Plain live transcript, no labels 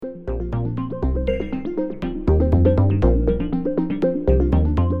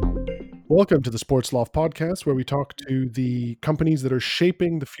Welcome to the Sports Loft podcast, where we talk to the companies that are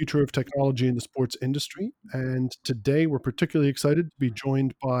shaping the future of technology in the sports industry. And today we're particularly excited to be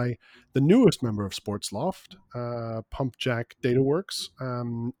joined by the newest member of Sports Loft, PumpJack DataWorks,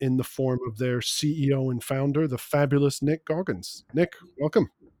 in the form of their CEO and founder, the fabulous Nick Goggins. Nick, welcome.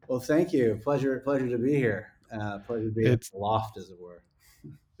 Well, thank you. Pleasure to be here. Pleasure to be in It's the loft, as it were.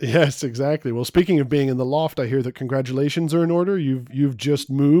 Yes, exactly. Well, speaking of being in the loft, I hear that congratulations are in order. You've just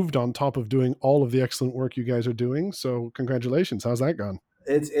moved on top of doing all of the excellent work you guys are doing. So congratulations. How's that gone?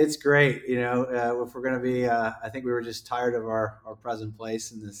 It's great. If we're going to be, I think we were just tired of our present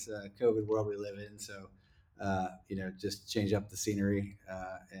place in this COVID world we live in. So, just change up the scenery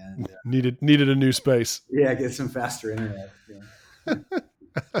and Needed a new space. yeah, get some faster internet. Yeah.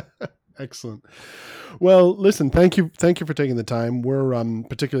 Excellent. Well, listen, thank you for taking the time. We're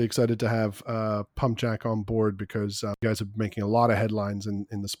particularly excited to have Pump Jack on board because you guys are making a lot of headlines in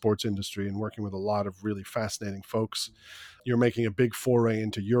the sports industry and working with a lot of really fascinating folks. You're making a big foray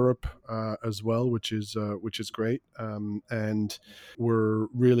into Europe as well, which is great, and we're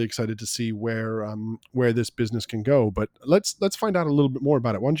really excited to see where this business can go. But let's find out a little bit more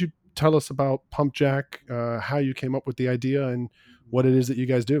about it. Why don't you tell us about Pump Jack, how you came up with the idea, and what it is that you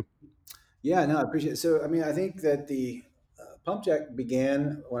guys do? Yeah, no, I appreciate it. So, I mean, I think that the pump jack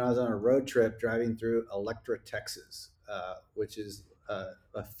began when I was on a road trip driving through Electra, Texas, which is a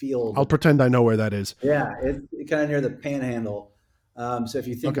I'll field. pretend I know where that is. Yeah, it's kind of near the Panhandle. So if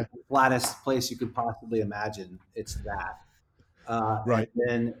you think of Okay, the flattest place you could possibly imagine, it's that. And right.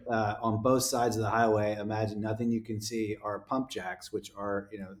 then on both sides of the highway, imagine nothing you can see are pump jacks, which are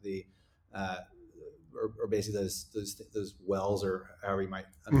the uh, or basically those wells or however you might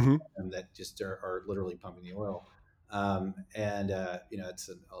understand Hmm. them that just are literally pumping the oil. It's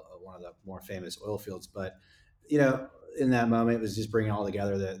one of the more famous oil fields. But you know, in that moment, it was just bringing all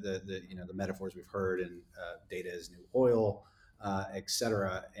together the metaphors we've heard and data is new oil, et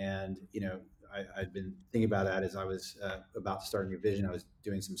cetera. And I'd been thinking about that as I was about to start a new vision. I was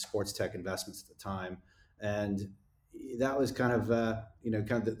doing some sports tech investments at the time, and that was kind of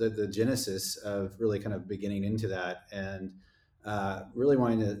kind of the genesis of really kind of beginning into that and really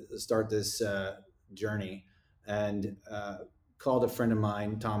wanting to start this journey and called a friend of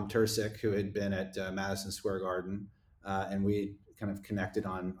mine, Tom Tursick, who had been at Madison Square Garden, and we kind of connected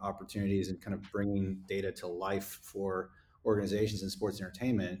on opportunities and kind of bringing data to life for organizations in sports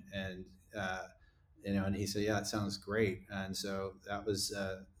entertainment. And and he said, "Yeah, that sounds great." And so that was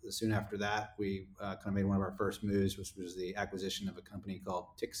soon after that we kind of made one of our first moves, which was the acquisition of a company called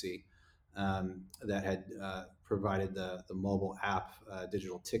Tixi that had provided the mobile app,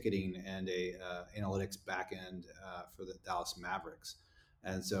 digital ticketing, and a analytics backend for the Dallas Mavericks.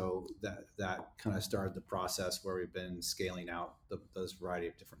 And so that kind of started the process where we've been scaling out those variety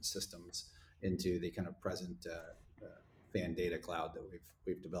of different systems into the kind of present fan data cloud that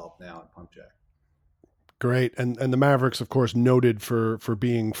we've developed now at PumpJack. Great. And the Mavericks, of course, noted for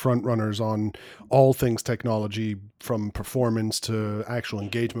being front runners on all things technology, from performance to actual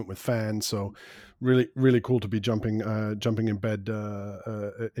engagement with fans. So really cool to be jumping in bed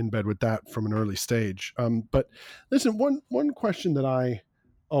with that from an early stage. But listen, one question that I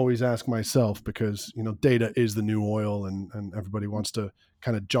always ask myself, because data is the new oil, and everybody wants to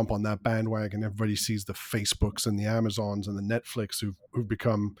kind of jump on that bandwagon. Everybody sees the Facebooks and the Amazons and the Netflix who've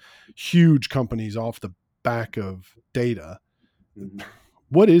become huge companies off the back of data. Mhm.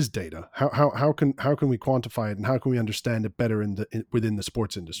 What is data? How can we quantify it, and how can we understand it better within the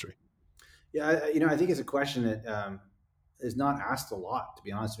sports industry? Yeah, I think it's a question that is not asked a lot. To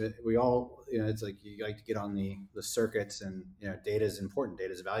be honest with you, we all, it's like you like to get on the circuits, and data is important,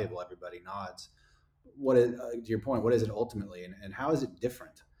 data is valuable. Everybody nods. What is, to your point? What is it ultimately, and how is it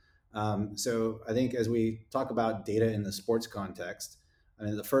different? So I think as we talk about data in the sports context, I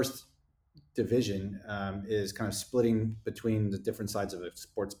mean the first division is kind of splitting between the different sides of a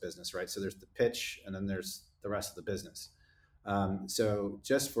sports business, right? So there's the pitch, and then there's the rest of the business. So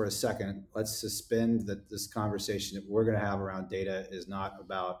just for a second, let's suspend that this conversation that we're going to have around data is not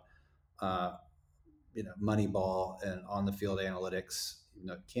about uh, Moneyball and on the field analytics.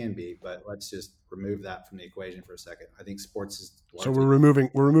 It can be, but let's just remove that from the equation for a second. I think sports is So largely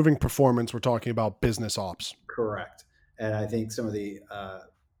we're removing performance. We're talking about business ops. correct, and I think some of the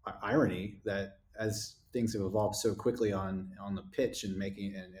irony that as things have evolved so quickly on the pitch and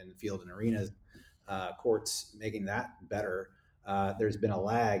making and field and arenas, courts, making that better. There's been a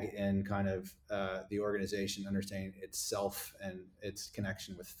lag in kind of the organization understanding itself and its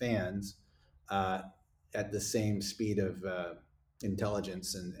connection with fans uh, at the same speed of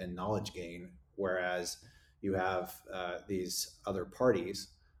intelligence and knowledge gain, whereas you have these other parties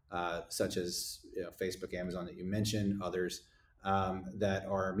such as Facebook, Amazon that you mentioned, others that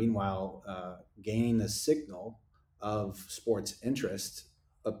are meanwhile gaining the signal of sports interest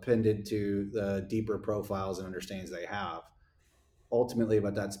appended to the deeper profiles and understandings they have. Ultimately,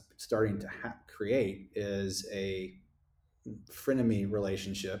 what that's starting to create is a frenemy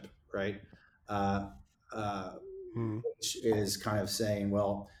relationship, right? Uh, uh, Mm. which is kind of saying,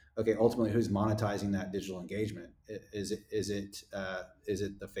 well, okay, ultimately, who's monetizing that digital engagement? Is it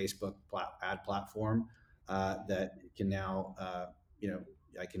the Facebook ad platform that can now,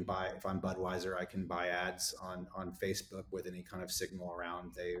 I can buy, if I'm Budweiser, I can buy ads on Facebook with any kind of signal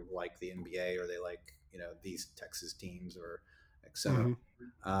around they like the NBA or they like these Texas teams or et cetera.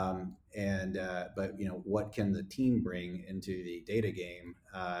 Hmm. But what can the team bring into the data game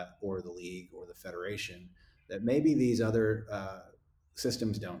or the league or the federation that maybe these other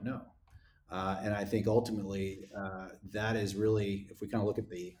systems don't know? And I think ultimately that is really, if we kind of look at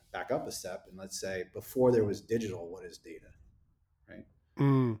the back up a step and let's say before there was digital, what is data, right?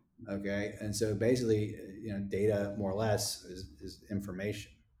 Mm. Okay, and so basically, data more or less is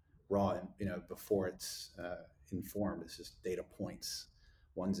information, raw. Before it's informed, it's just data points,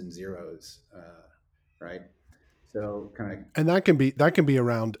 ones and zeros, right? So kind of And that can be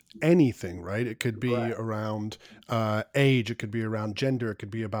around anything, right? It could be correct. around age, it could be around gender, it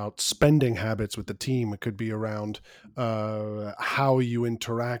could be about spending habits with the team, it could be around how you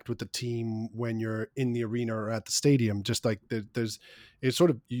interact with the team when you're in the arena or at the stadium. Just like there's, it's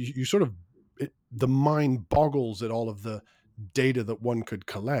sort of you sort of the mind boggles at all of the data that one could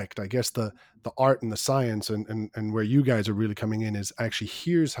collect. I guess the art and the science and where you guys are really coming in is actually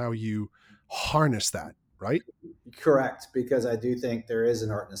here's how you harness that, right? Correct, because I do think there is an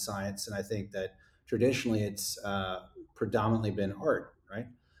art and a science, and I think that traditionally it's predominantly been art, right?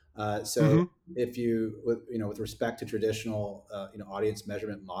 So Hmm. if with respect to traditional, audience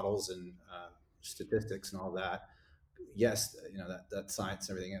measurement models and statistics and all that, yes, that science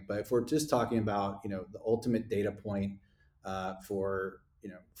and everything. But if we're just talking about the ultimate data point for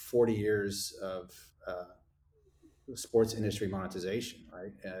 40 years of sports industry monetization,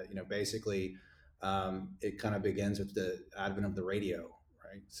 right? Basically, it kind of begins with the advent of the radio,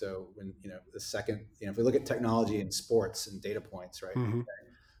 right? So when the second, if we look at technology in sports and data points, right? Hmm.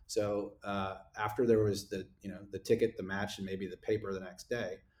 So after there was the ticket, the match, and maybe the paper the next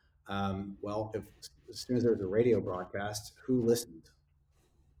day, well, if as soon as there was a radio broadcast, who listened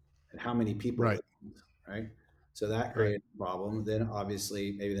and how many people Right. listened, right? So that Right. created a problem. Then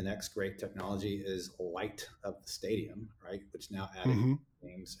obviously, maybe the next great technology is light of the stadium, right? Which now added Hmm.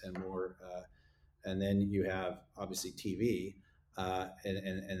 games and more. And then you have obviously TV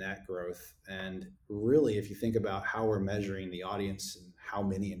and that growth. And really, if you think about how we're measuring the audience and how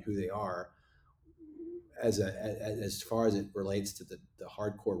many and who they are, as far as it relates to the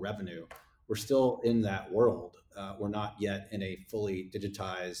hardcore revenue, we're still in that world. We're not yet in a fully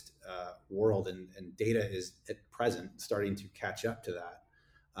digitized world, and data is at present starting to catch up to that.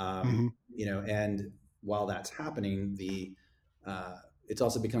 Um, Hmm. and while that's happening, the it's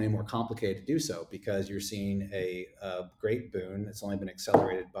also becoming more complicated to do so because you're seeing a great boon that's only been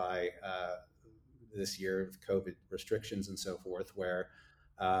accelerated by this year of COVID restrictions and so forth, where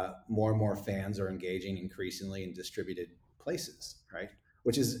more and more fans are engaging increasingly in distributed places, right?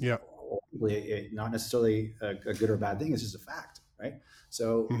 Which is Yeah. not necessarily a good or bad thing. It's just a fact, right?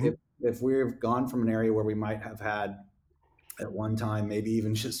 So Hmm. if we've gone from an area where we might have had at one time, maybe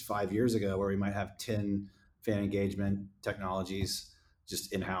even just 5 years ago, where we might have 10 fan engagement technologies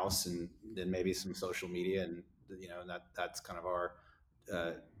just in house, and then maybe some social media, and that's kind of our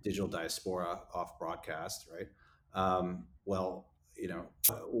digital diaspora off broadcast, right? Well,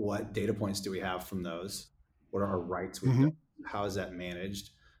 what data points do we have from those? What are our rights with Hmm. those? How is that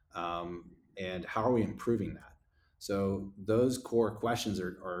managed? And how are we improving that? So those core questions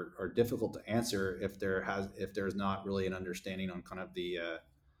are difficult to answer if there's not really an understanding on kind of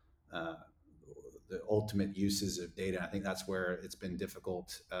uh, the ultimate uses of data. I think that's where it's been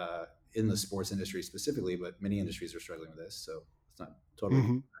difficult in the sports industry specifically, but many industries are struggling with this. So it's not totally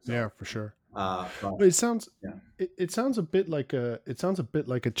Hmm. ourselves. Yeah, for sure. But Well, it sounds yeah. it sounds a bit like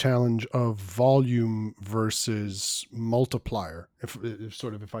a challenge of volume versus multiplier. If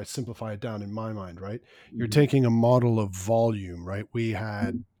sort of if I simplify it down in my mind, right? You're Mhm. taking a model of volume, right? We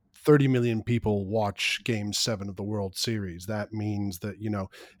had 30 million people watch game 7 of the World Series. That means that,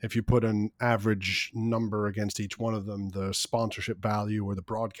 if you put an average number against each one of them, the sponsorship value or the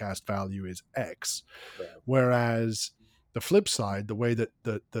broadcast value is X. Correct. Whereas the flip side, the way that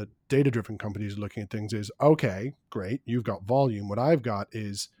the data driven companies are looking at things is okay, great, you've got volume. What I've got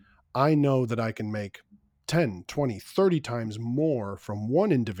is I know that I can make 10, 20, 30 times more from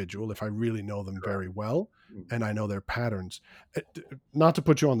one individual if I really know them Correct. very well Mm. and I know their patterns. Not to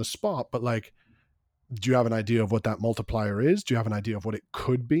put you on the spot, but like, do you have an idea of what that multiplier is? Do you have an idea of what it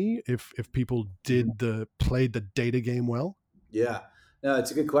could be if people Mhm. played the data game well? Yeah, no,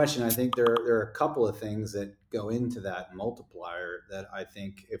 it's a good question. I think there are a couple of things that go into that multiplier that I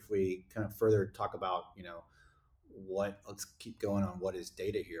think if we kind of further talk about, let's keep going on what is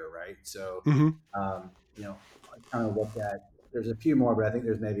data here, right? So, Mm-hmm. I kind of look at, there's a few more, but I think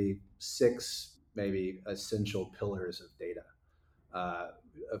there's maybe six, maybe essential pillars of data uh,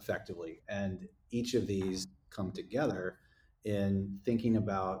 effectively. And each of these come together in thinking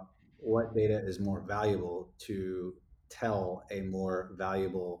about what data is more valuable to tell a more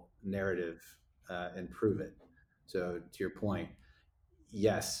valuable narrative and prove it. So, to your point,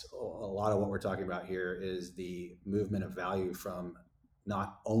 yes, a lot of what we're talking about here is the movement of value from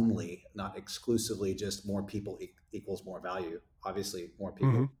not exclusively just more people equals more value. Obviously, more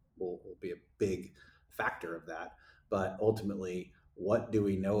Mm-hmm. people will be a big factor of that, but ultimately, what do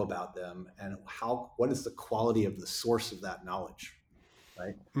we know about them, and what is the quality of the source of that knowledge,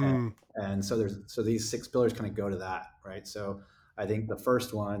 right? And, Mm. and so these six pillars kind of go to that, right? So I think the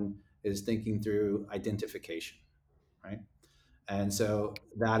first one is thinking through identification, right? And so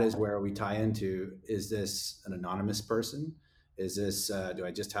that is where we tie into, is this an anonymous person? Is this, do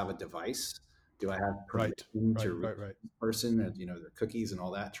I just have a device? Do I have Right. permission to Right. reach Right. Right. this person? And, their cookies and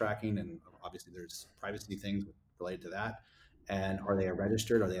all that tracking. And obviously there's privacy things related to that. And are they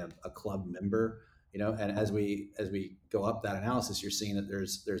registered? Are they a club member? And as we go up that analysis, you're seeing that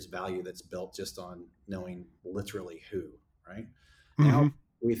there's value that's built just on knowing literally who, right? Now Mm-hmm.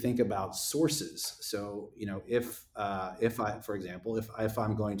 we think about sources. So, if I, for example, if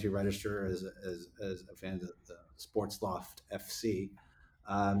I'm going to register as a fan of the Sports Loft FC,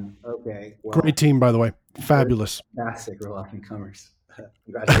 okay, Great well, team, by the way. they're Fabulous. fantastic. We're up and comers.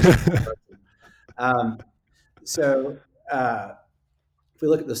 Congratulations. Um, so, if we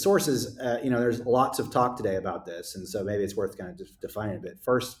look at the sources, there's lots of talk today about this, and so maybe it's worth kind of just defining a bit.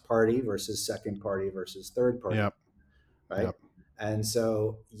 First party versus second party versus third party, Yep. right? Yep. And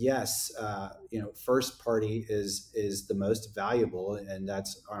so, yes, first party is the most valuable, and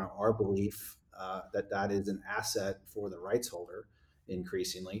that's our belief that that is an asset for the rights holder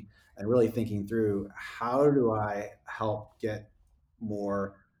increasingly, and really thinking through, how do I help get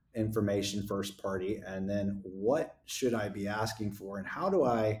more information first party, and then what should I be asking for, and how do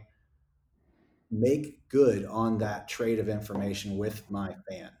I make good on that trade of information with my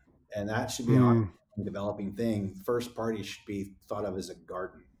fan. And that should be an Mm. ongoing developing thing. First party should be thought of as a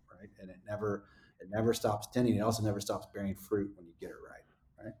garden, right? And it never stops tending. It also never stops bearing fruit when you get it right,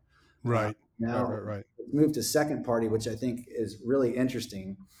 right? Right. Right. Now Right. Right. let's move to second party, which I think is really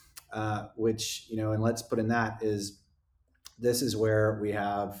interesting. Which, and let's put in that, is this is where we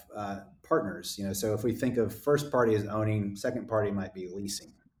have partners. So if we think of first party as owning, second party might be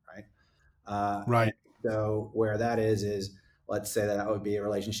leasing, right? And Right. so where that is let's say that would be a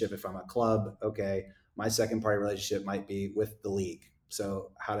relationship. If I'm a club, okay, my second party relationship might be with the league.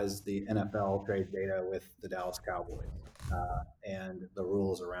 So how does the NFL trade data with the Dallas Cowboys and the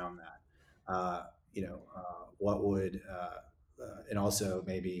rules around that? What would and also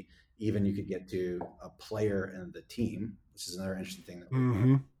maybe even you could get to a player and the team, which is another interesting thing that we've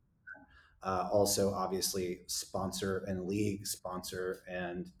learned. Mm-hmm. Also, obviously, sponsor and league, sponsor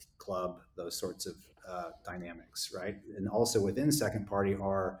and club, those sorts of dynamics, right? And also within second party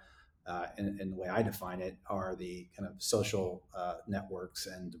are, and the way I define it, are the kind of social networks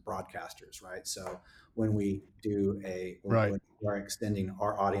and broadcasters, right? So when we Right. when we are extending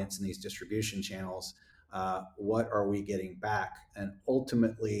our audience in these distribution channels, what are we getting back? And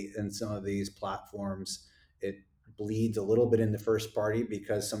ultimately, in some of these platforms, it bleeds a little bit into first party,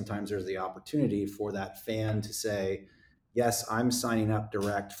 because sometimes there's the opportunity for that fan to say, yes, I'm signing up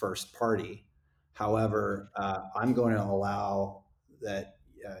direct first party. However, I'm going to allow that,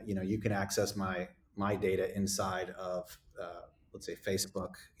 you can access my data inside of, let's say,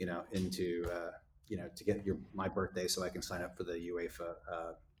 Facebook, into, to get my birthday so I can sign up for the UEFA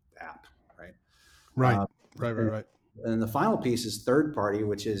app, right? Right. Um, Right. Right. and, Right. and the final piece is third party,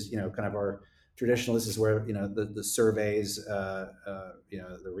 which is, kind of our traditional. This is where, the surveys,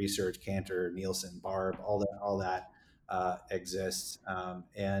 the research, Cantor, Nielsen, Barb, all that exists.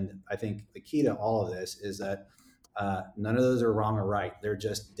 And I think the key to all of this is that none of those are wrong or right. They're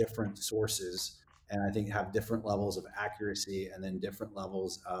just different sources, and I think have different levels of accuracy, and then different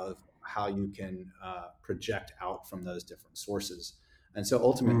levels of how you can project out from those different sources. And so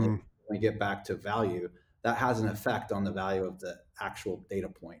ultimately, Mm-hmm. when we get back to value, that has an effect on the value of the actual data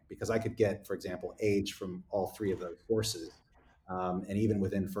point, because I could get, for example, age from all three of those sources. And even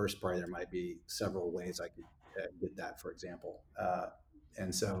within first party, there might be several ways I could get that, for example.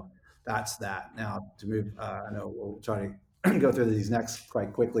 And so that's that. Now to move, I know we'll try to go through these next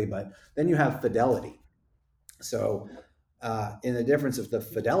quite quickly, but then you have fidelity. So in the difference of the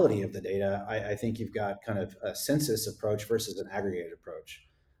fidelity of the data, I think you've got kind of a census approach versus an aggregated approach.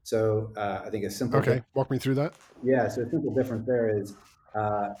 So I think a simple Okay, walk me through that. yeah, so a simple difference there is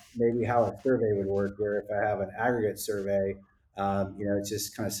maybe how a survey would work, where if I have an aggregate survey, it's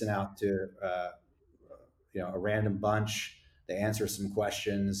just kind of sent out to a random bunch. They answer some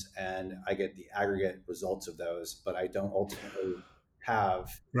questions, and I get the aggregate results of those, but I don't ultimately have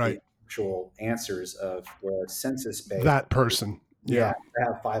Right. the actual answers of where census based. That person. Yeah, Yeah.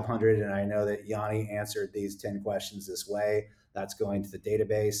 I have 500, and I know that Yanni answered these 10 questions this way. That's going to the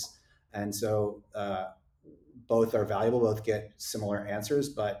database. And so both are valuable, both get similar answers,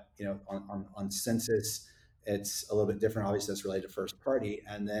 but on census, it's a little bit different. Obviously, that's related to first party.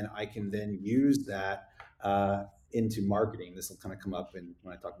 And then I can then use that into marketing. This will kind of come up when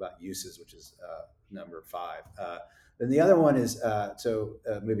I talk about uses, which is number 5. Then the other one is,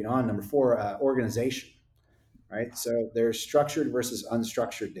 moving on, number 4, organization. Right. So there's structured versus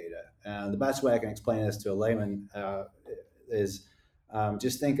unstructured data. And the best way I can explain this to a layman is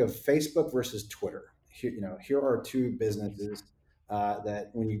just think of Facebook versus Twitter. Here are two businesses that,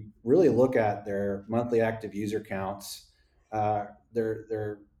 when you really look at their monthly active user counts, they're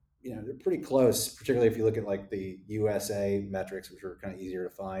they're pretty close. Particularly if you look at like the USA metrics, which are kind of easier to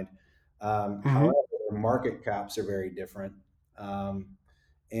find. Hmm. However, their market caps are very different.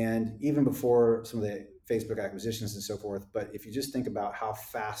 And even before some of the Facebook acquisitions and so forth. But if you just think about how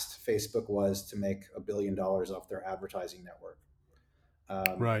fast Facebook was to make $1 billion off their advertising network,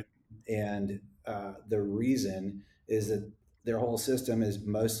 um, Right. and the reason is that their whole system is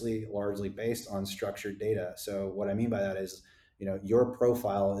largely based on structured data. So what I mean by that is, your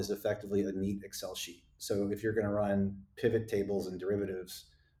profile is effectively a neat Excel sheet. So if you're going to run pivot tables and derivatives,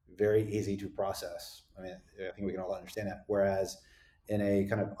 very easy to process. I mean, I think we can all understand that. Whereas in a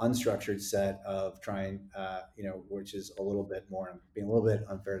kind of unstructured set of trying, which is a little bit more, I'm being a little bit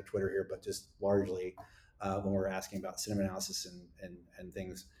unfair to Twitter here, but just largely when we're asking about cinema analysis and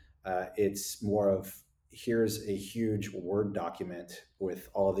things, it's more of, here's a huge Word document with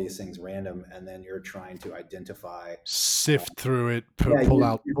all of these things random, and then you're trying to identify. Sift through it, Yeah, pull you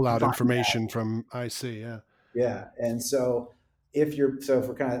out find information from I see, yeah. yeah. And so if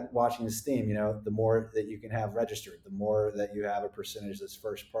we're kind of watching this theme, the more that you can have registered, the more that you have a percentage that's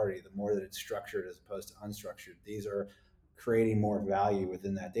first party, the more that it's structured as opposed to unstructured. These are creating more value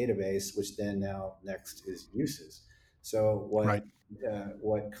within that database, which then now next is uses. So Right.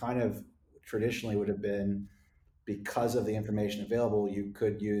 what kind of traditionally would have been, because of the information available, you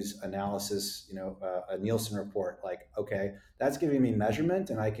could use analysis, a Nielsen report, like, okay, that's giving me measurement,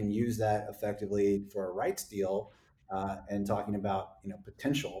 and I can use that effectively for a rights deal, and talking about,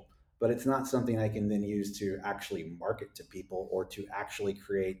 potential, but it's not something I can then use to actually market to people or to actually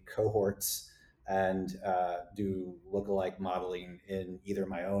create cohorts and do lookalike modeling in either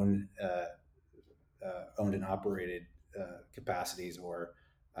my own owned and operated capacities or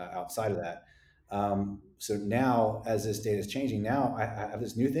outside of that. So now, as this data is changing, now I have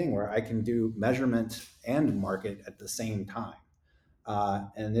this new thing where I can do measurement and market at the same time.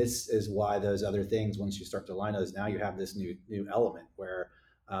 And this is why those other things, once you start to align those, now you have this new element where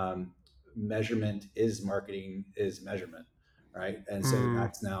measurement is marketing is measurement, right? And so Mm,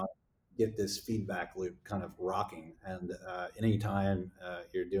 that's now get this feedback loop kind of rocking. And anytime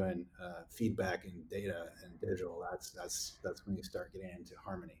you're doing feedback in data and digital, that's when you start getting into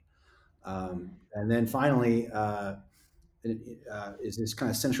harmony. And then finally, is this kind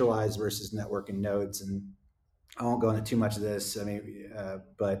of centralized versus network and nodes. And I won't go into too much of this. I mean,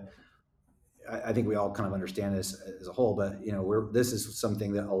 but I think we all kind of understand this as a whole. But this is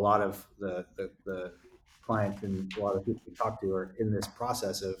something that a lot of the clients and a lot of people we talk to are in this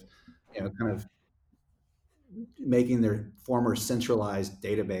process of, kind of making their former centralized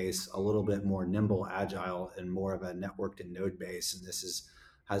database a little bit more nimble, agile, and more of a networked and node base. And this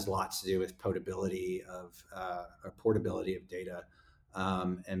has lots to do with potability of or portability of data,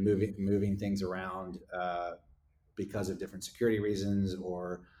 and moving things around because of different security reasons,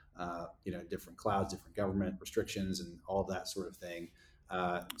 or different clouds, different government restrictions, and all that sort of thing.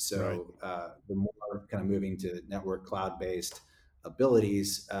 right. The more kind of moving to network cloud based,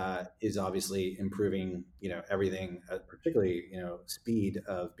 abilities is obviously improving, everything, particularly, speed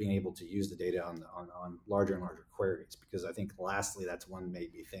of being able to use the data on larger and larger queries. Because I think lastly, that's one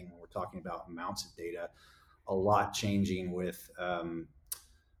maybe thing when we're talking about amounts of data, a lot changing with, uh,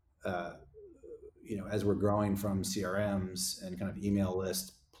 as we're growing from CRMs and kind of email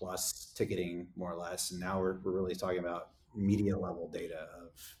list plus ticketing more or less, and now we're really talking about media level data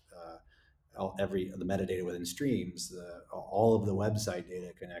of every the metadata within streams, all of the website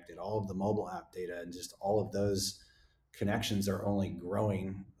data connected, all of the mobile app data, and just all of those connections are only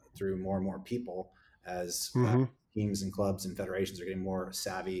growing through more and more people as Hmm. teams and clubs and federations are getting more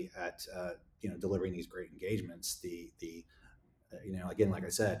savvy at delivering these great engagements. The again, like I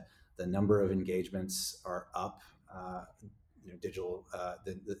said, the number of engagements are up. Digital,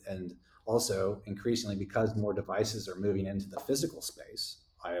 and also increasingly because more devices are moving into the physical space,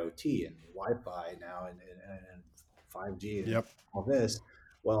 IoT and Wi-Fi now, and 5G and Yep. all this.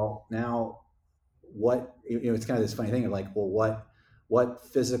 Well, now it's kind of this funny thing of like, well, what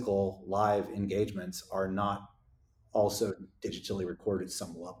physical live engagements are not also digitally recorded at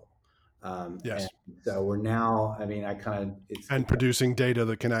some level? And Yes. so we're now, I mean, I kind of, And producing data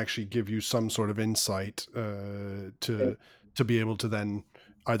that can actually give you some sort of insight to be able to then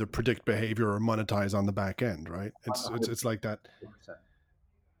either predict behavior or monetize on the back end, right? It's like that. 100%.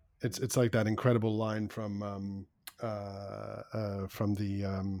 It's like that incredible line from the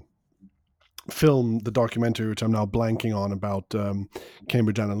film, the documentary, which I'm now blanking on, about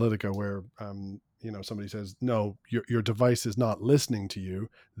Cambridge Analytica, where somebody says, "No, your device is not listening to you.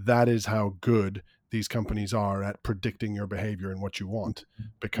 That is how good these companies are at predicting your behavior and what you want,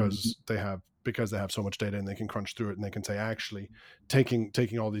 Mhm. because they have so much data and they can crunch through it, and they can say, actually,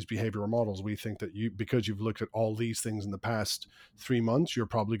 taking all these behavioral models, we think that because you've looked at all these things in the past 3 months, you're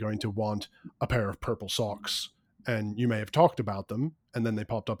probably going to want a pair of purple socks, and you may have talked about them and then they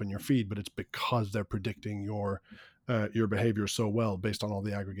popped up in your feed, but it's because they're predicting your behavior so well based on all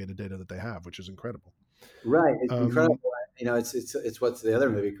the aggregated data that they have, which is incredible." Right. It's incredible. um, It's what's the other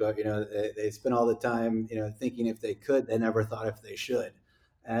movie quote. They spend all the time, thinking if they could, they never thought if they should.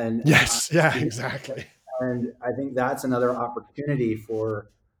 And yes, yeah, exactly. And I think that's another opportunity for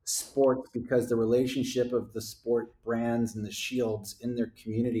sports because the relationship of the sport brands and the shields in their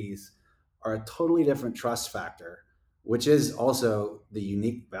communities are a totally different trust factor, which is also the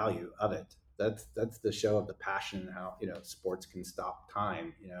unique value of it. That's the show of the passion and how sports can stop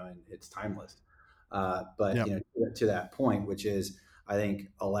time, and it's timeless. But Yep. to that point, which is I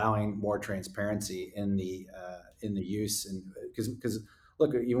think allowing more transparency in the use, and because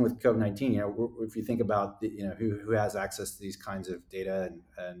look, even with COVID-19, if you think about who has access to these kinds of data,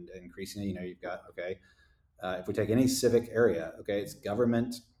 and increasingly, you've got, okay, if we take any civic area, okay, it's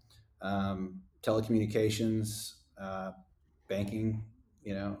government, telecommunications, banking,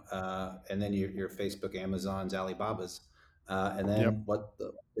 and then your Facebook, Amazon's, Alibabas, and Yep. then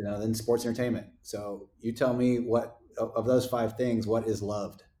then sports entertainment. So you tell me what of those five things, what is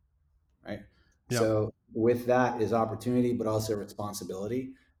loved, right? Yep. So with that is opportunity, but also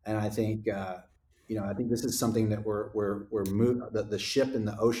responsibility. And I think this is something that the ship in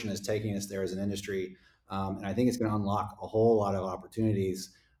the ocean is taking us there as an industry, and I think it's going to unlock a whole lot of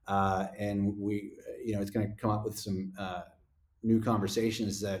opportunities. And it's going to come up with some new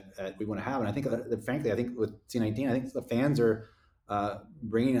conversations that we want to have. And I think that, frankly, I think with C19, I think the fans are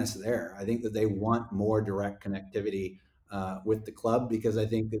bringing us there. I think that they want more direct connectivity with the club, because I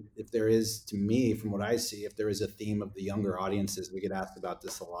think that if there is, to me, from what I see, if there is a theme of the younger audiences, we get asked about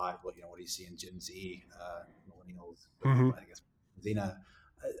this a lot. What do you see in Gen Z, millennials, but Hmm. I guess Xena,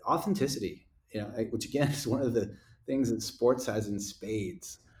 authenticity, which again is one of the things that sports has in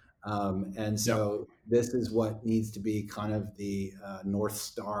spades. And Yep. so this is what needs to be kind of the North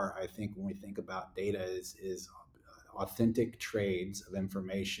Star, I think, when we think about data is authentic trades of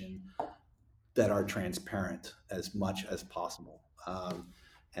information that are transparent as much as possible.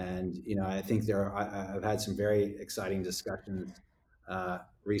 And I think I've had some very exciting discussions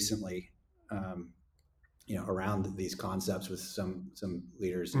recently, around these concepts with some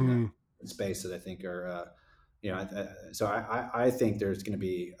leaders in the Mm. space that I think are, so I think there's going to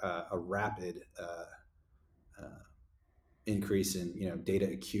be a rapid increase in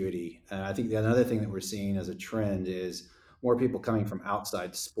data acuity. And I think another thing that we're seeing as a trend is more people coming from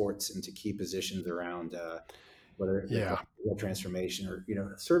outside sports into key positions around whether they call Yeah. it digital transformation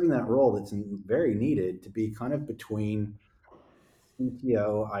or serving that role that's very needed to be kind of between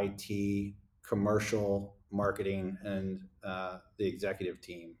CTO, IT, commercial, marketing, and the executive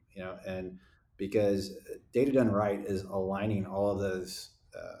team. And because data done right is aligning all of those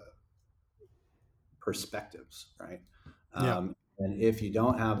perspectives, right? Yeah. And if you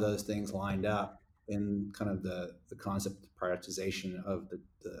don't have those things lined up in kind of the concept of prioritization of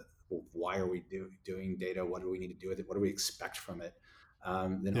the well, why are we doing data? What do we need to do with it? What do we expect from it?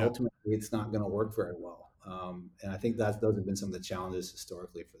 Then Yeah. ultimately it's not going to work very well. And I think that those have been some of the challenges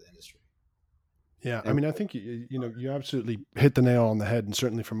historically for the industry. Yeah, I And mean, I think you know you absolutely hit the nail on the head, and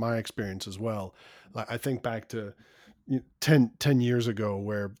certainly from my experience as well. Like I think back to 10 years ago,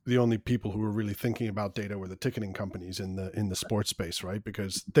 where the only people who were really thinking about data were the ticketing companies in the sports space, right?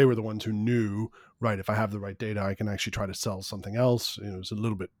 Because they were the ones who knew, right? If I have the right data, I can actually try to sell something else. You know, it was a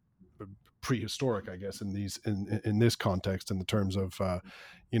little bit prehistoric, I guess, in these in this context, in the terms of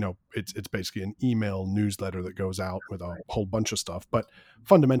you know, it's basically an email newsletter that goes out with a whole bunch of stuff, but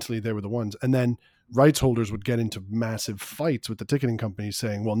fundamentally they were the ones. And then rights holders would get into massive fights with the ticketing companies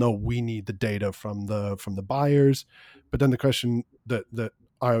saying, well, no, we need the data from the buyers. But then the question that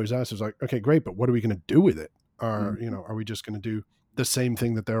I always ask is like, okay, great, but what are we going to do with it? Are, you know, are we just going to do the same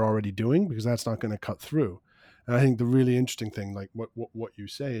thing that they're already doing? Because that's not going to cut through. And I think the really interesting thing, like what you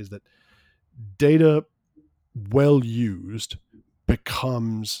say, is that data well used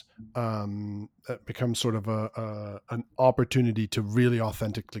becomes becomes sort of an opportunity to really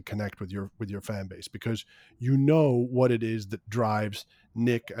authentically connect with your fan base, because you know what it is that drives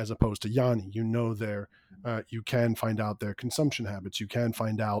Nick as opposed to Yanni. You know their you can find out their consumption habits. You can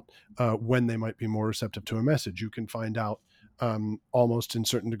find out when they might be more receptive to a message. You can find out almost in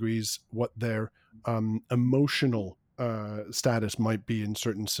certain degrees what their emotional status might be in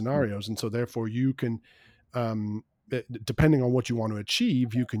certain scenarios, and so therefore you can um, depending on what you want to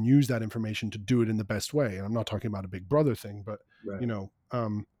achieve, you can use that information to do it in the best way. And I'm not talking about a Big Brother thing, but right. you know,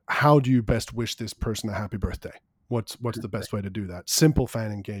 how do you best wish this person a happy birthday? What's the best way to do that? Simple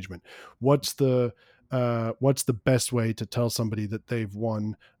fan engagement. What's the best way to tell somebody that they've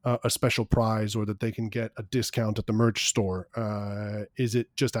won a special prize, or that they can get a discount at the merch store? Is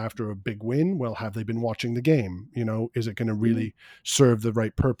it just after a big win? Well, have they been watching the game? You know, is it going to really serve the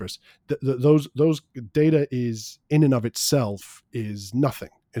right purpose? Those data is in and of itself is nothing.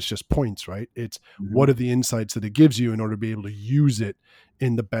 It's just points, right? It's what Mm-hmm. are the insights that it gives you in order to be able to use it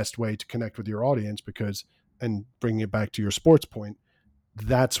in the best way to connect with your audience. Because, and bringing it back to your sports point,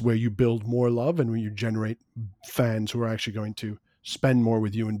 that's where you build more love and when you generate fans who are actually going to spend more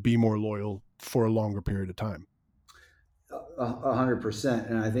with you and be more loyal for a longer period of time. 100%.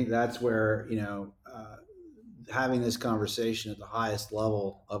 And I think that's where, having this conversation at the highest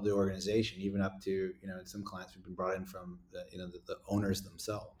level of the organization, even up to, in some clients we've been brought in from the owners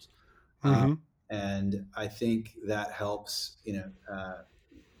themselves. Uh, Mm-hmm. and I think that helps,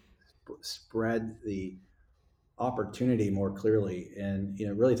 spread the opportunity more clearly. And,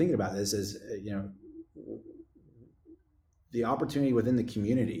 really thinking about this is, the opportunity within the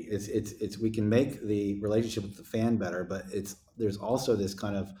community. It's we can make the relationship with the fan better, but there's also this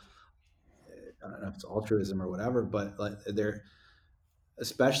kind of, I don't know if it's altruism or whatever, but like there,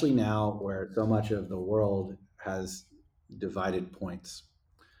 especially now where so much of the world has divided points,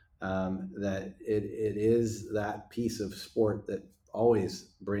 that it is that piece of sport that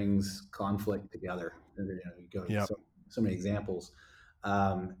always brings conflict together. And, you go to Yeah. so many examples,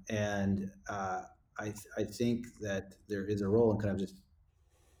 and I think that there is a role in kind of just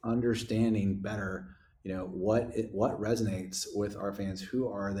understanding better, what resonates with our fans. Who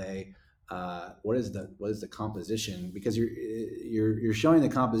are they? What is the composition? Because you're showing the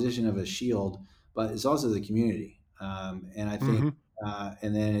composition of a shield, but it's also the community. And I think, Mm-hmm.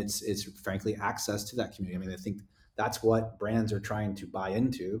 and then it's frankly access to that community. I mean, I think that's what brands are trying to buy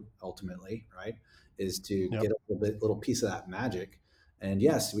into ultimately, right? Is to Yep. get a little piece of that magic. And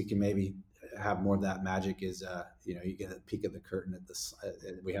yes, we can maybe have more of that magic is, you get a peek of the curtain at this.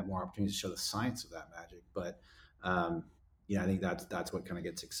 We have more opportunities to show the science of that magic. But um, I think that's what kind of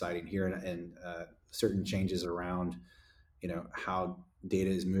gets exciting here, and certain changes around, how data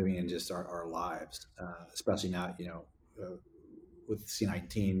is moving in just our lives, especially now, with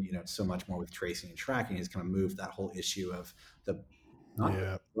C19, so much more with tracing and tracking has kind of moved that whole issue of the not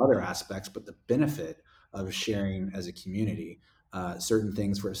Yeah. the other aspects, but the benefit of sharing as a community certain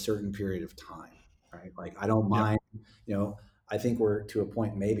things for a certain period of time, right? Like I don't Yep. mind, you know, I think we're to a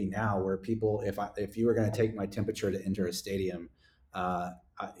point maybe now where people, if you were going to take my temperature to enter a stadium,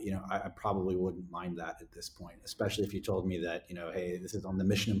 I probably wouldn't mind that at this point, especially if you told me that, hey, this is on the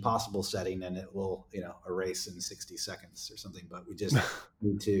Mission Impossible setting and it will, erase in 60 seconds or something. But we just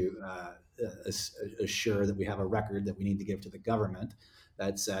need to assure that we have a record that we need to give to the government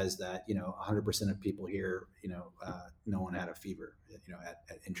that says that 100% of people here, no one had a fever,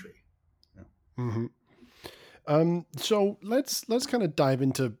 at entry. Mm-hmm. So let's kind of dive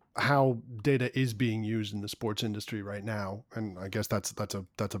into how data is being used in the sports industry right now, and I guess that's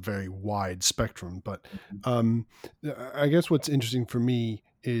a very wide spectrum. But um, I guess what's interesting for me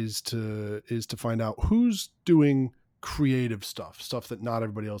is to find out who's doing creative stuff that not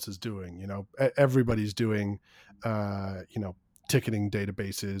everybody else is doing. Everybody's doing, ticketing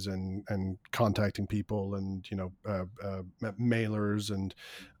databases and contacting people and mailers and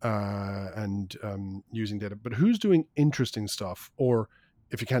using data. But who's doing interesting stuff? Or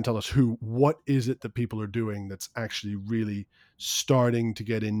if you can't tell us who, what is it that people are doing that's actually really starting to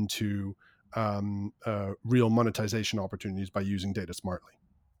get into real monetization opportunities by using data smartly?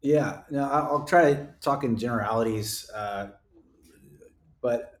 Yeah, no, I'll try to talk in generalities,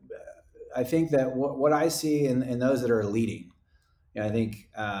 but I think that what I see in those that are leading, I think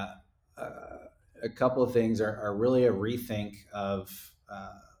a couple of things are really a rethink of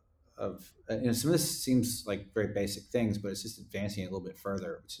some of this seems like very basic things, but it's just advancing it a little bit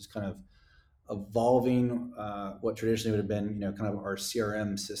further, which is kind of evolving what traditionally would have been, kind of our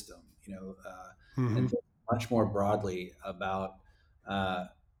CRM system, and Mm-hmm. think much more broadly about, uh,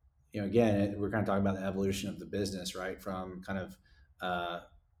 again, we're kind of talking about the evolution of the business, right? From kind of uh,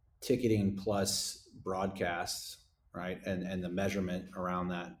 ticketing plus broadcasts, right? And the measurement around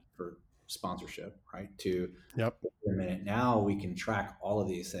that for sponsorship, right? To Yep. a minute, now we can track all of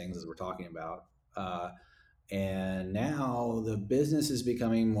these things as we're talking about. And now the business is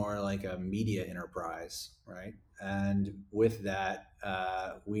becoming more like a media enterprise, right? And with that,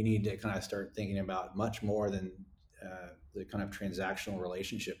 we need to kind of start thinking about much more than the kind of transactional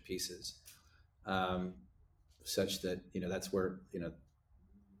relationship pieces, um, such that that's where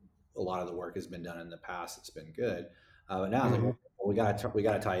a lot of the work has been done in the past. It's been good, but now it's like, Mm-hmm. well, we got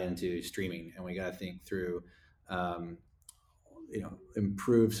to tie into streaming, and we got to think through. Um,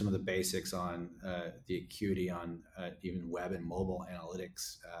 improve some of the basics on the acuity on even web and mobile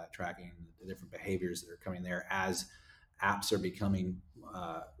analytics, tracking the different behaviors that are coming there as apps are becoming,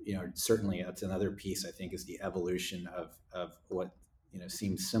 certainly that's another piece. I think is the evolution of what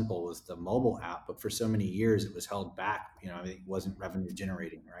seems simple was the mobile app, but for so many years it was held back. I mean, it wasn't revenue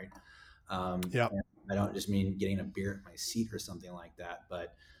generating, right? Yep. And I don't just mean getting a beer at my seat or something like that,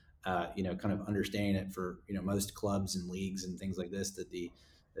 but kind of understanding it for most clubs and leagues and things like this, that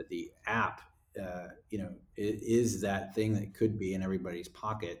the app is that thing that could be in everybody's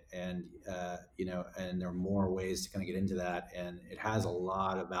pocket, and and there are more ways to kind of get into that, and it has a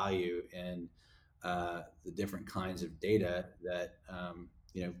lot of value in the different kinds of data that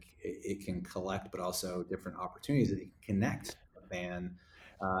it can collect, but also different opportunities that it can connect a fan,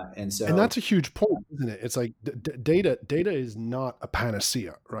 and And so that's a huge point, isn't it? It's like data is not a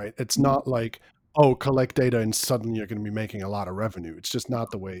panacea, right? It's not like, oh, collect data and suddenly you're going to be making a lot of revenue. It's just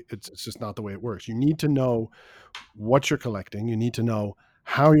not the way it's just not the way it works. You need to know what you're collecting. You need to know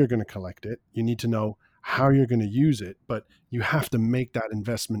how you're going to collect it. You need to know how you're going to use it, but you have to make that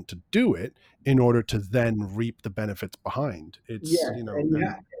investment to do it in order to then reap the benefits behind. It's, yes, and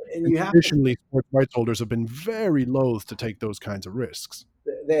and and you have to. traditionally sports rights holders have been very loath to take those kinds of risks.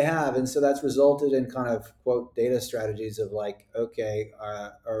 They have, and so that's resulted in kind of quote data strategies of like, okay,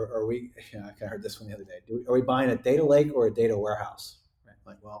 are we? I kind of heard this one the other day. Are we buying a data lake or a data warehouse? Right?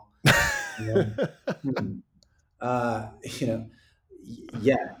 Like, well, you know, hmm, you know,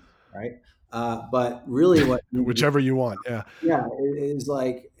 yeah, right. But really, what needs to be, Whichever you want. Yeah. yeah, is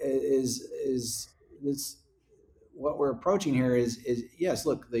like is this what we're approaching here is yes.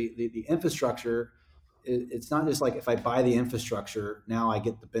 Look, the infrastructure. It's not just like if I buy the infrastructure, now I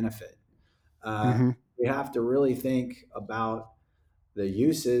get the benefit. uh, Hmm. we have to really think about the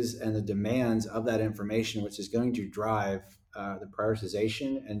uses and the demands of that information, which is going to drive the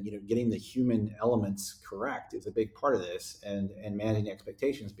prioritization, and getting the human elements correct is a big part of this, and managing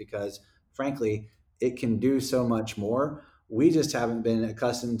expectations, because frankly it can do so much more. We just haven't been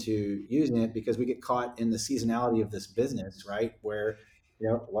accustomed to using it because we get caught in the seasonality of this business, right? Where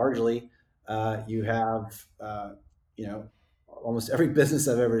largely you have almost every business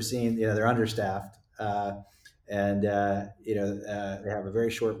I've ever seen, they're understaffed, and they have a very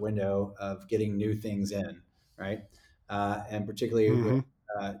short window of getting new things in, right? And particularly with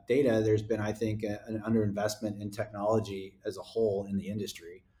Hmm. data, there's been, I think, an underinvestment in technology as a whole in the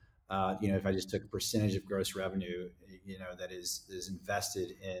industry. If I just took a percentage of gross revenue, that is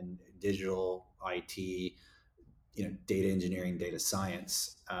invested in digital IT, data engineering, data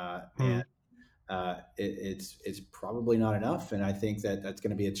science, and it's probably not enough, and I think that that's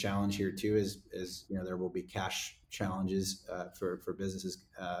going to be a challenge here too. As there will be cash challenges for businesses,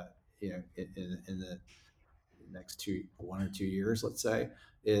 in the next 1 or 2 years, let's say,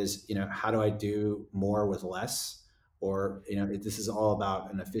 is, how do I do more with less? Or, this is all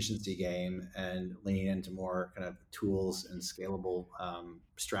about an efficiency game and leaning into more kind of tools and scalable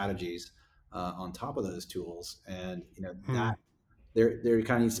strategies on top of those tools. And, that Mm. there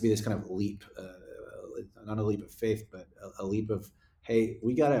kind of needs to be this kind of leap, not a leap of faith, but a leap of, hey,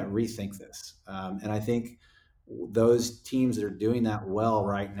 we got to rethink this. And I think those teams that are doing that well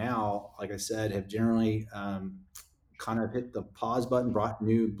right now, like I said, have generally kind of hit the pause button, brought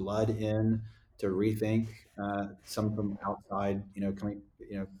new blood in to rethink. Some from outside, coming,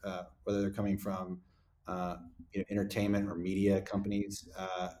 whether they're coming from entertainment or media companies,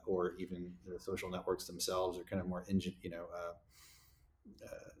 or even the social networks themselves, are kind of more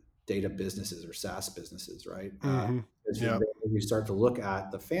data businesses or SaaS businesses, right? Hmm. As Yeah. you start to look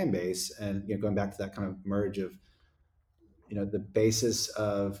at the fan base, and going back to that kind of merge of, the basis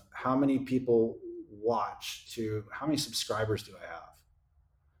of how many people watch to how many subscribers do I have?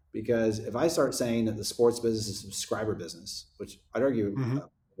 Because if I start saying that the sports business is a subscriber business, which I'd argue Hmm. a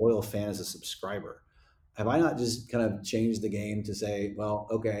loyal fan is a subscriber, have I not just kind of changed the game to say, well,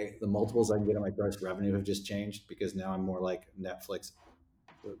 okay, the multiples I can get on my gross revenue have just changed because now I'm more like Netflix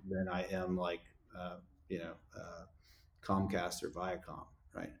than I am like, uh, you know, uh, Comcast or Viacom,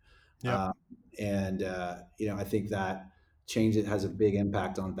 right? Yep. Uh, and I think that change, it has a big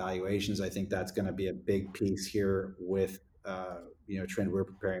impact on valuations. I think that's going to be a big piece here with trend we're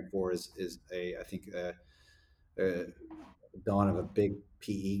preparing for is a I think a dawn of a big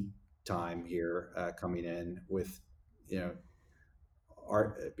PE time here coming in with you know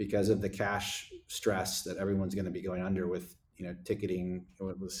art because of the cash stress that everyone's going to be going under with ticketing.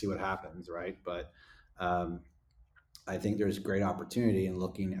 We'll see what happens, right? But um, I think there's great opportunity in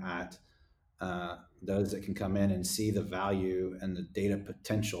looking at those that can come in and see the value and the data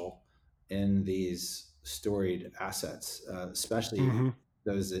potential in these storied assets, especially Hmm.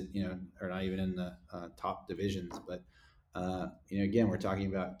 those that are not even in the top divisions. But again, we're talking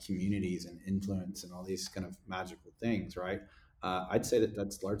about communities and influence and all these kind of magical things, right? I'd say that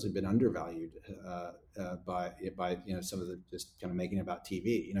that's largely been undervalued by some of the just kind of making it about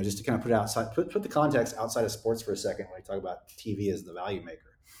TV. Just to kind of put it outside, put the context outside of sports for a second when we talk about TV as the value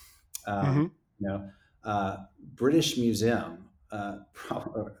maker. Um, Hmm. you know, British Museum,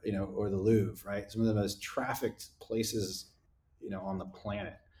 or the Louvre, right? Some of the most trafficked places, on the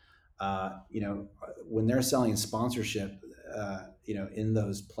planet. When they're selling sponsorship, in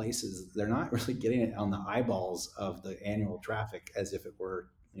those places, they're not really getting it on the eyeballs of the annual traffic as if it were,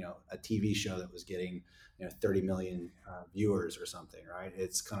 a TV show that was getting, 30 million viewers or something, right?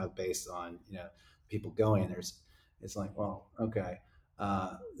 It's kind of based on, people going. It's like, well, okay,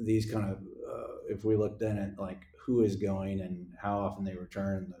 these kind of, if we looked in at like who is going and how often they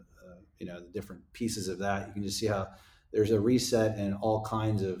return, the different pieces of that, you can just see how there's a reset and all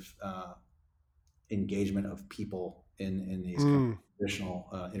kinds of engagement of people in these kind Mm. of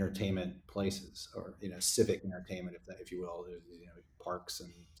traditional entertainment places, or civic entertainment, if you will, parks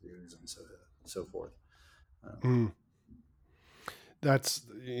and zoos and so forth. Um, Mm. That's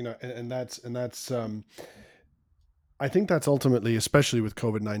and that's I think that's ultimately, especially with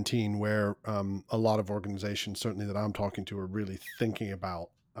COVID-19, where a lot of organizations, certainly that I'm talking to, are really thinking about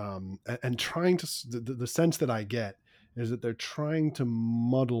and trying to. The sense that I get is that they're trying to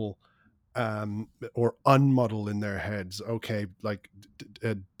muddle or unmuddle in their heads. Okay, like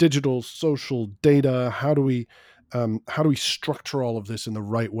digital, social data. How do we structure all of this in the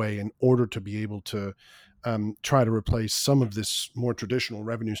right way in order to be able to try to replace some of this more traditional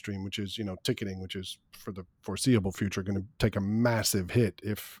revenue stream, which is ticketing, which is for the foreseeable future going to take a massive hit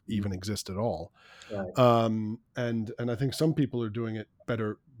if even exist at all. right. And I think some people are doing it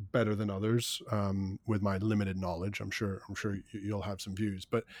better than others. With my limited knowledge, I'm sure you'll have some views.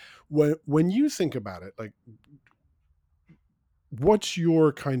 But when you think about it, like, what's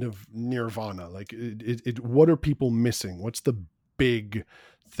your kind of nirvana? Like, what are people missing? What's the big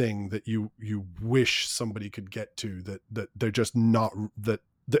thing that you wish somebody could get to that they're just not, that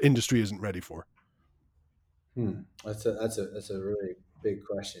the industry isn't ready for? That's a really big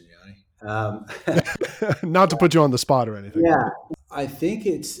question, Yanni. Not to put you on the spot or anything. Yeah, I think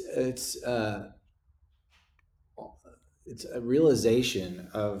it's a realization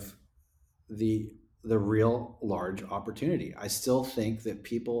of the the real large opportunity. I still think that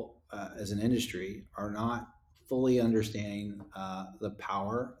people, as an industry, are not fully understanding the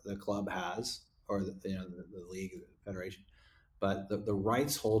power the club has, or the league, the federation, but the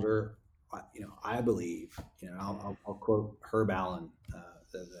rights holder. I believe. I'll quote Herb Allen,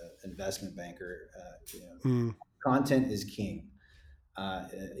 the investment banker. Mm. Content is king.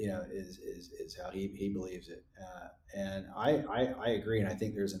 is how he believes it. And I agree. And I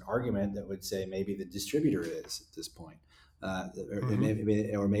think there's an argument that would say maybe the distributor is at this point,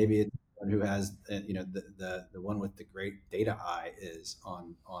 Mm-hmm. or maybe it's one who has, the one with the great data eye is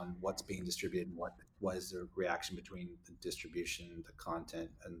on what's being distributed and what is the reaction between the distribution, the content,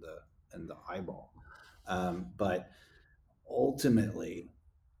 and the eyeball. But ultimately,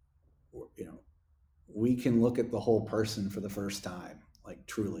 you know, we can look at the whole person for the first time, like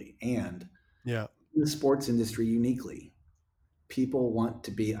truly. And Yeah. in the sports industry uniquely, people want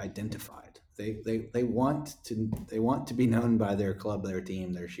to be identified. They want to be known by their club, their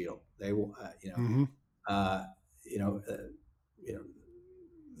team, their shield. Mm-hmm. Uh, you know, uh, you know,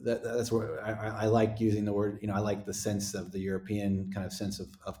 that's where I like using the word. I like the sense of the European kind of sense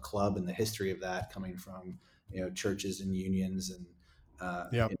of club and the history of that coming from churches and unions and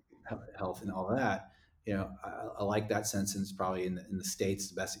Yeah. health and all of that. I like that sense, and it's probably in the states.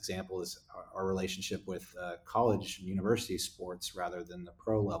 The best example is our relationship with college and university sports rather than the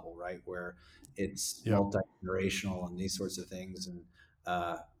pro level, right? Where it's Yeah. multi generational and these sorts of things, and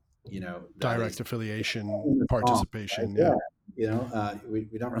uh, that Direct is affiliation, in the song, right? participation. Yeah. Yeah. We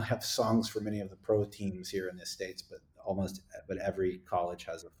don't really have songs for many of the pro teams here in the States, but every college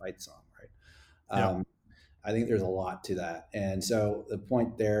has a fight song, right? Yeah. I think there's a lot to that. And so the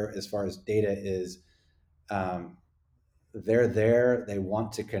point there, as far as data is, um, they're there. They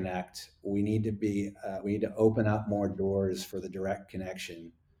want to connect. We need to open up more doors for the direct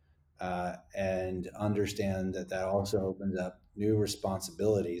connection, and understand that that also opens up new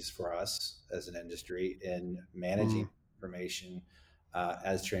responsibilities for us as an industry in managing Mm. information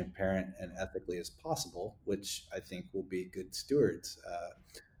as transparent and ethically as possible, which I think will be good stewards.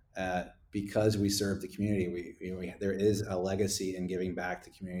 Because we serve the community, there is a legacy in giving back to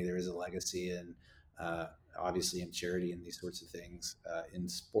the community. There is a legacy in uh, obviously in charity and these sorts of things. In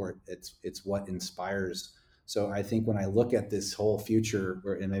sport, it's what inspires. So I think when I look at this whole future,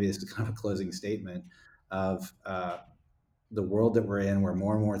 and maybe this is kind of a closing statement of the world that we're in, where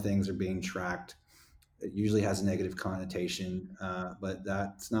more and more things are being tracked, it usually has a negative connotation, but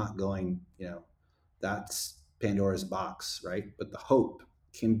that's not going. That's Pandora's box, right? But the hope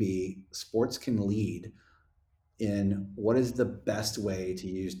can be sports can lead in what is the best way to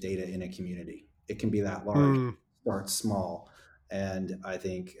use data in a community. It can be that large, Mm. start small. And I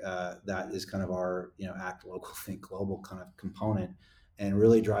think that is kind of our, act local, think global kind of component, and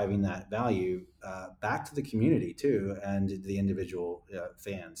really driving that value back to the community too, and the individual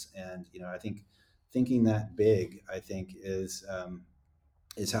fans. And, I think thinking that big, I think is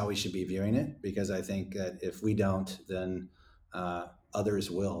how we should be viewing it, because I think that if we don't, then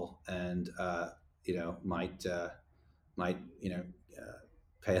others will, and might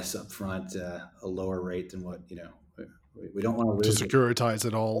pay us up front a lower rate than what we don't want to To lose it. securitize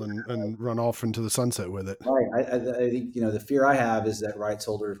it all and run off into the sunset with it. Right. I think the fear I have is that rights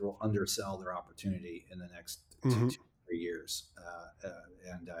holders will undersell their opportunity in the next Mm-hmm. 2 3 years,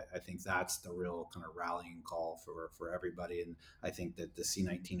 and I think that's the real kind of rallying call for everybody. And I think that the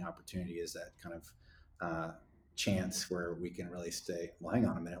C19 opportunity is that kind of chance where we can really say, well, hang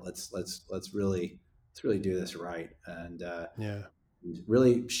on a minute, let's really do this right, and Yeah.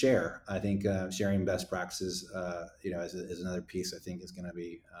 really share. I think sharing best practices, is another piece I think is going to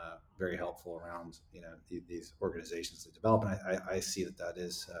be very helpful around these organizations that develop, and I see that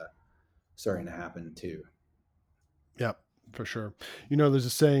is starting to happen too. Yeah, for sure. There's a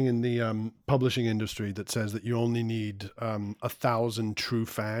saying in the publishing industry that says that you only need 1,000 true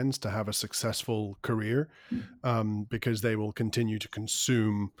fans to have a successful career, because they will continue to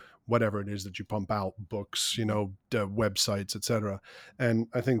consume whatever it is that you pump out, books, websites, etc. And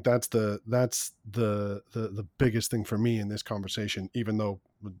I think that's the biggest thing for me in this conversation. Even though,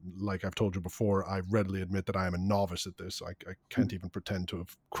 like I've told you before, I readily admit that I am a novice at this. I can't even pretend to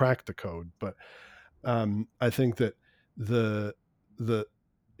have cracked the code, but I think that the the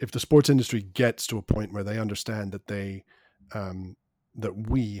if the sports industry gets to a point where they understand that um, that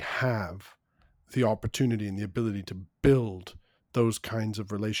we have the opportunity and the ability to build those kinds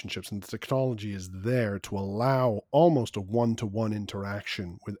of relationships, and the technology is there to allow almost a one-to-one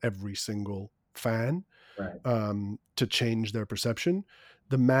interaction with every single fan, Right. to change their perception,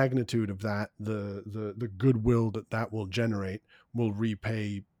 the magnitude of that, the goodwill that will generate, will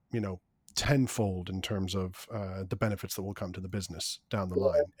repay, tenfold in terms of the benefits that will come to the business down the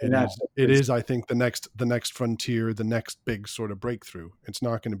line. And It that's is, it is, I think, the next frontier, the next big sort of breakthrough. It's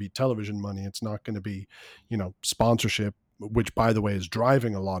not going to be television money. It's not going to be, sponsorship, which, by the way, is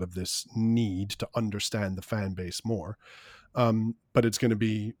driving a lot of this need to understand the fan base more. but it's going to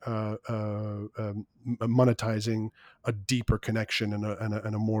be monetizing a deeper connection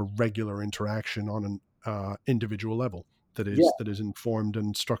and a more regular interaction on an individual level that Yeah, is informed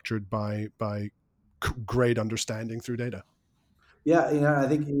and structured by great understanding through data. yeah. I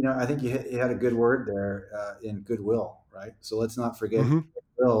think you had a good word there in goodwill, right? So let's not forget Mm-hmm.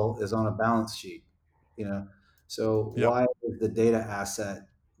 goodwill is on a balance sheet. You know, so Yep. why is the data asset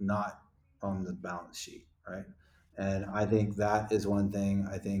not on the balance sheet, right? And I think that is one thing.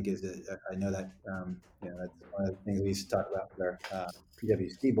 I think is that I know that that's one of the things we used to talk about with our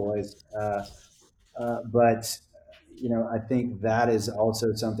PwC boys. But I think that is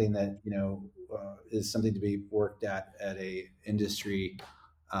also something that is something to be worked at a industry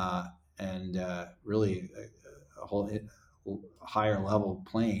uh, and really a whole higher level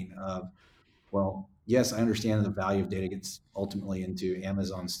plane of, well, yes, I understand the value of data gets ultimately into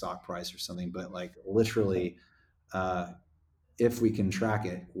Amazon stock price or something, but like literally, uh, if we can track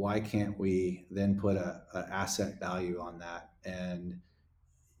it, why can't we then put a asset value on that and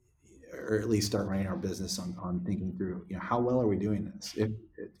or at least start running our business on thinking through, how well are we doing this? If,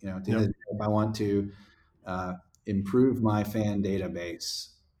 at the end Yep. of the day, if I want to uh, improve my fan database,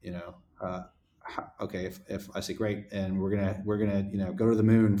 okay, if I say great, and we're gonna go to the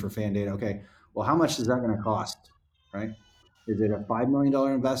moon for fan data, okay, well, how much is that going to cost, right? Is it a $5 million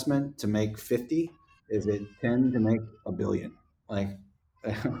investment to make 50? Is it 10 to make a billion? Like,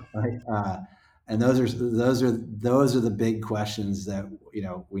 like, and those are the big questions that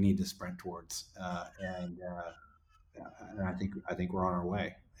we need to sprint towards, and I think we're on our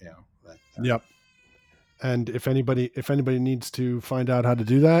way. But Yep. And if anybody needs to find out how to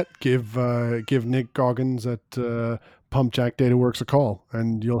do that, give Nick Goggins at Pump Jack Data Works a call,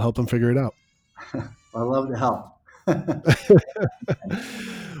 and you'll help them figure it out. I love to help. Well,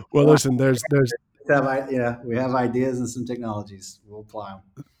 Well, listen, there's we have ideas and some technologies. We'll apply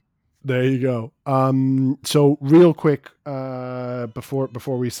them. there you go. So real quick,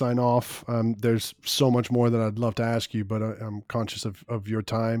 before we sign off, there's so much more that I'd love to ask you, but I'm conscious of your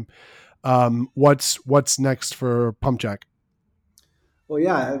time. What's next for Pump Jack? Well,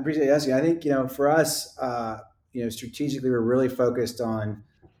 yeah, I appreciate you asking. I think for us, strategically, we're really focused on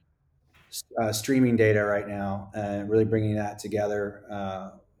streaming data right now, and really bringing that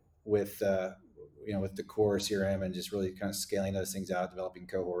together with with the core CRM, and just really kind of scaling those things out, developing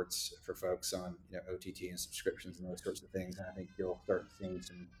cohorts for folks on OTT and subscriptions and those sorts of things. And I think you'll start seeing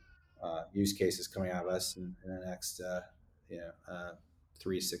some use cases coming out of us in the next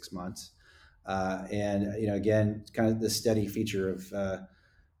 3 to 6 months. And again, kind of the steady feature of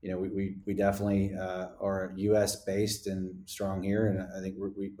we definitely are U.S. based and strong here, and I think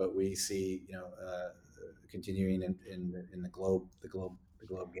but we see continuing in the globe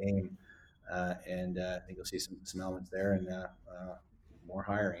game, and I think you'll see some elements there, and more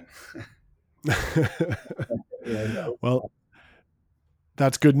hiring. Yeah, Well,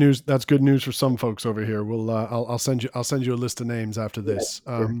 that's good news. That's good news for some folks over here. I'll send you a list of names after yeah, this.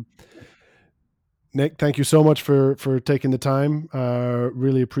 sure. Nick, thank you so much for taking the time.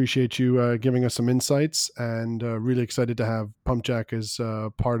 Really appreciate you giving us some insights, and really excited to have Pump Jack as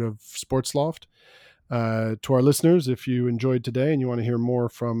part of Sportsloft. To our listeners, if you enjoyed today and you want to hear more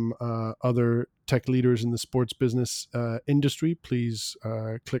from other tech leaders in the sports business industry, please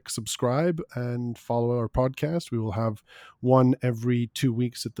click subscribe and follow our podcast. We will have one every 2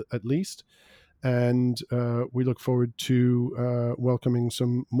 weeks at least. And we look forward to welcoming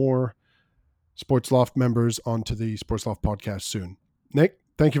some more Sportsloft members onto the Sportsloft podcast soon. Nick,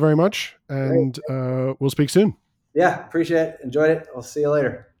 thank you very much. Great. And we'll speak soon. Yeah, appreciate it. Enjoyed it. I'll see you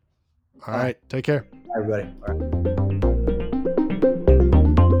later. All Bye, right. Take care. everybody. All right.